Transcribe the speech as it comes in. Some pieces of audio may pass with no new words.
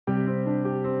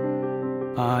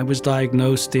I was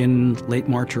diagnosed in late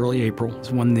March, early April,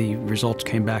 when the results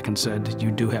came back and said, you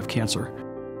do have cancer.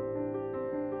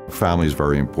 Family is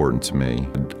very important to me.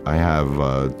 I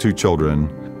have 2 children.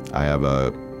 I have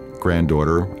a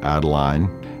granddaughter,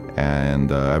 Adeline,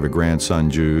 and I have a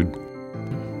grandson, Jude.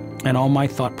 And all my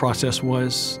thought process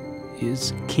was,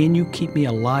 can you keep me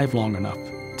alive long enough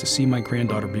to see my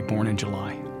granddaughter be born in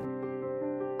July?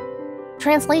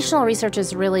 Translational research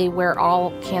is really where all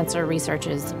cancer research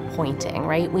is pointing,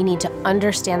 right? We need to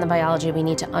understand the biology, we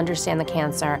need to understand the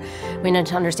cancer, we need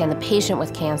to understand the patient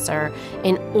with cancer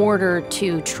in order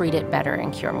to treat it better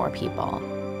and cure more people.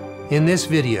 In this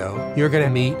video, you're going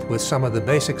to meet with some of the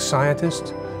basic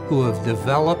scientists who have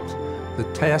developed the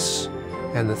tests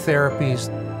and the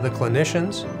therapies, the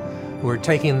clinicians who are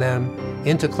taking them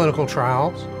into clinical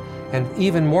trials, and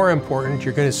even more important,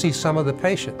 you're going to see some of the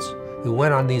patients who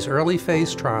went on these early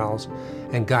phase trials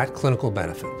and got clinical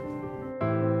benefit.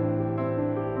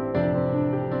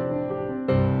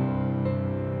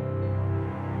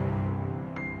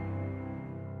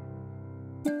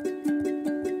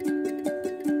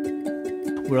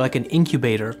 We're like an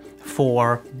incubator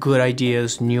for good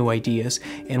ideas, new ideas,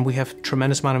 and we have a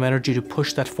tremendous amount of energy to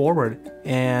push that forward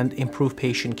and improve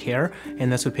patient care,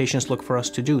 and that's what patients look for us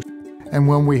to do. And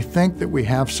when we think that we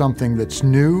have something that's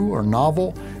new or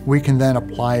novel, we can then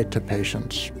apply it to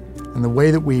patients. And the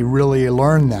way that we really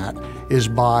learn that is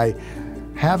by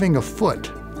having a foot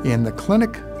in the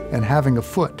clinic and having a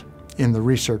foot in the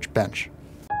research bench.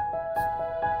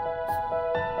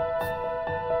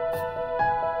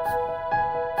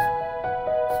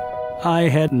 I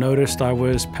had noticed I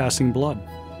was passing blood.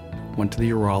 Went to the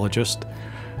urologist,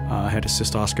 had a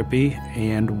cystoscopy,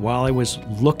 and while I was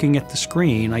looking at the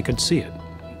screen, I could see it.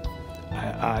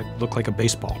 I looked like a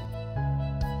baseball.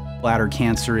 Bladder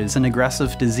cancer is an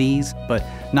aggressive disease, but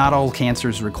not all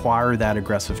cancers require that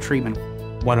aggressive treatment.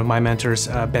 One of my mentors,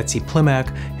 Betsy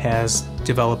Plimak, has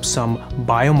developed some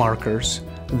biomarkers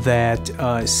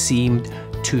that seemed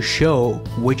to show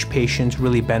which patients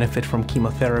really benefit from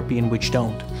chemotherapy and which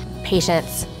don't.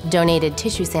 Patients donated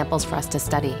tissue samples for us to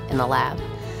study in the lab.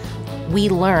 We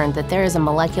learned that there is a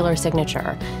molecular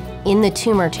signature in the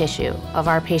tumor tissue of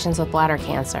our patients with bladder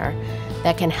cancer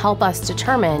that can help us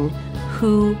determine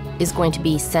who is going to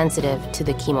be sensitive to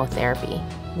the chemotherapy.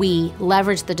 We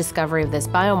leveraged the discovery of this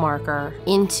biomarker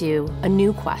into a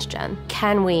new question.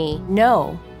 Can we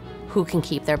know who can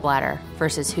keep their bladder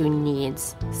versus who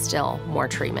needs still more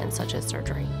treatment, such as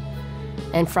surgery?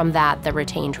 And from that, the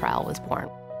RETAIN trial was born.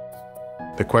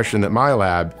 The question that my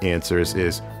lab answers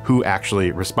is who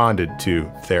actually responded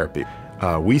to therapy.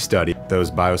 We study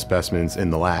those biospecimens in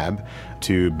the lab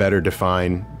to better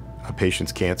define a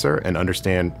patient's cancer and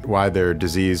understand why their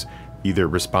disease either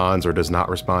responds or does not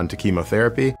respond to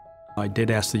chemotherapy. I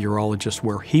did ask the urologist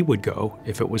where he would go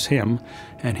if it was him,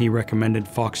 and he recommended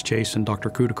Fox Chase and Dr.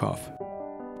 Kudikoff.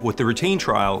 What the RETAIN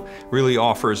trial really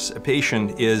offers a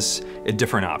patient is a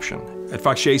different option. At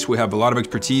Fox Chase, we have a lot of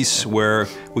expertise where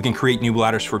we can create new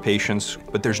bladders for patients,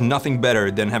 but there's nothing better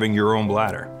than having your own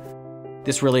bladder.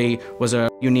 This really was a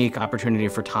unique opportunity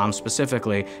for Tom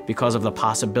specifically because of the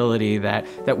possibility that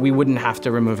we wouldn't have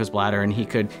to remove his bladder and he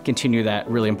could continue that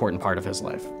really important part of his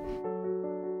life.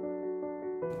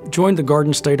 Joined the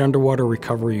Garden State Underwater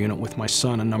Recovery Unit with my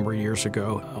son a number of years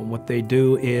ago. What they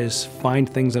do is find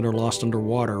things that are lost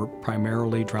underwater,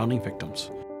 primarily drowning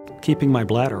victims. Keeping my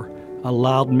bladder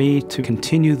allowed me to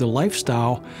continue the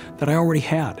lifestyle that I already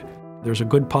had. There's a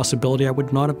good possibility I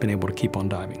would not have been able to keep on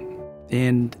diving.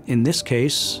 And in this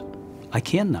case, I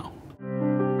can now.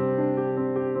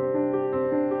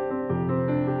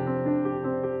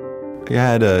 I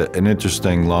had an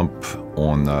interesting lump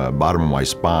on the bottom of my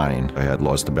spine. I had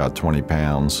lost about 20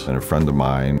 pounds, and a friend of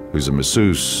mine who's a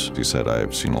masseuse, he said,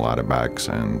 I've seen a lot of backs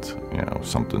and,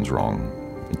 something's wrong.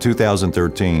 In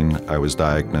 2013, I was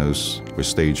diagnosed with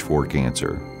stage 4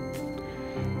 cancer.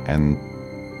 And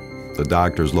the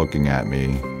doctors looking at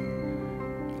me,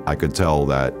 I could tell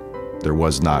that there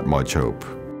was not much hope.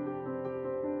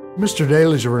 Mr.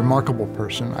 Daly's a remarkable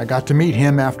person. I got to meet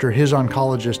him after his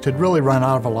oncologist had really run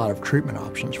out of a lot of treatment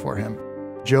options for him.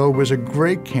 Joe was a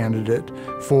great candidate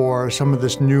for some of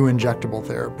this new injectable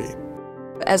therapy.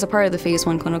 As a part of the phase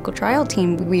 1 clinical trial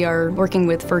team, we are working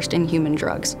with first-in-human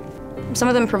drugs. Some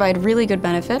of them provide really good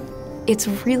benefit. It's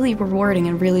really rewarding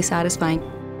and really satisfying.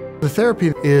 The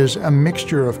therapy is a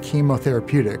mixture of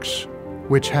chemotherapeutics,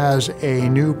 which has a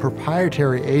new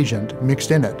proprietary agent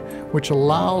mixed in it, which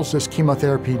allows this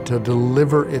chemotherapy to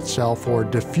deliver itself or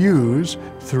diffuse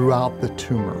throughout the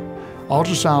tumor.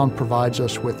 Ultrasound provides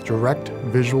us with direct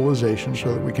visualization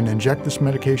so that we can inject this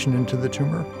medication into the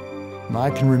tumor. And I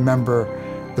can remember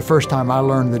The first time I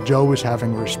learned that Joe was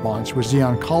having a response was the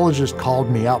oncologist called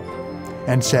me up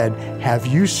and said, "Have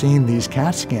you seen these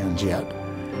CAT scans yet?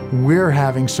 We're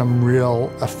having some real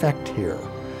effect here.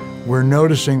 We're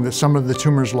noticing that some of the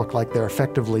tumors look like they're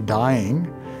effectively dying,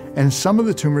 and some of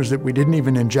the tumors that we didn't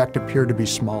even inject appear to be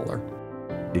smaller."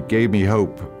 It gave me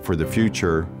hope for the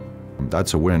future.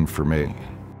 That's a win for me.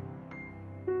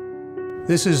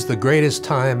 This is the greatest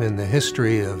time in the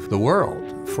history of the world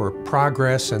for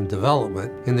progress and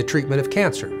development in the treatment of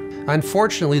cancer.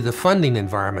 Unfortunately, the funding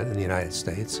environment in the United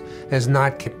States has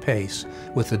not kept pace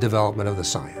with the development of the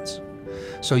science.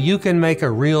 So you can make a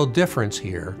real difference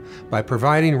here by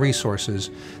providing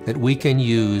resources that we can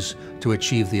use to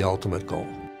achieve the ultimate goal.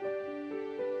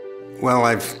 Well,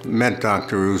 I've met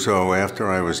Dr. Russo after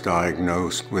I was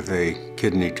diagnosed with a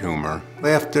kidney tumor.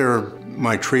 After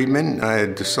my treatment, I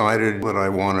had decided that I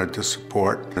wanted to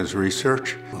support his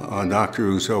research. Dr.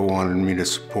 Russo wanted me to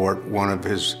support one of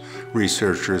his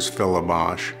researchers,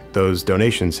 Philanthropic. Those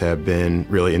donations have been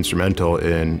really instrumental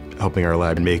in helping our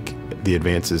lab make the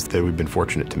advances that we've been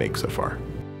fortunate to make so far.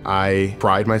 I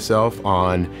pride myself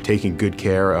on taking good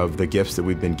care of the gifts that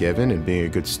we've been given and being a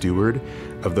good steward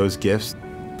of those gifts.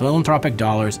 Philanthropic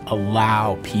dollars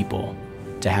allow people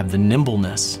to have the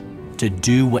nimbleness to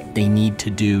do what they need to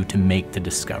do to make the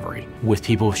discovery. With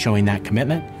people showing that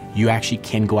commitment, you actually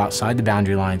can go outside the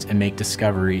boundary lines and make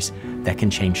discoveries that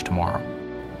can change tomorrow.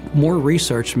 More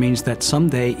research means that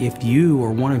someday, if you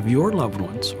or one of your loved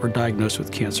ones are diagnosed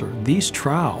with cancer, these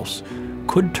trials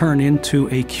could turn into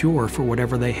a cure for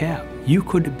whatever they have. You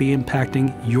could be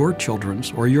impacting your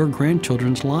children's or your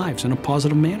grandchildren's lives in a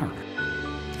positive manner.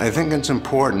 I think it's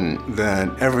important that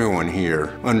everyone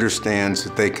here understands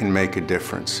that they can make a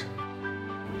difference.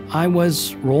 I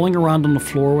was rolling around on the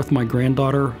floor with my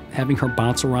granddaughter, having her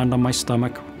bounce around on my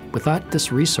stomach. Without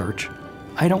this research,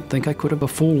 I don't think I could have a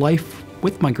full life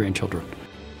with my grandchildren.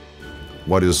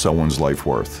 What is someone's life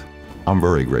worth? I'm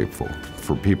very grateful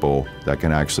for people that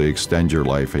can actually extend your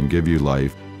life and give you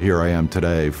life. Here I am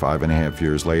today, 5.5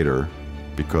 years later,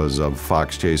 because of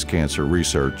Fox Chase Cancer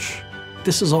Research.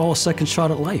 This is all a second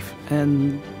shot at life,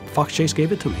 and Fox Chase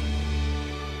gave it to me.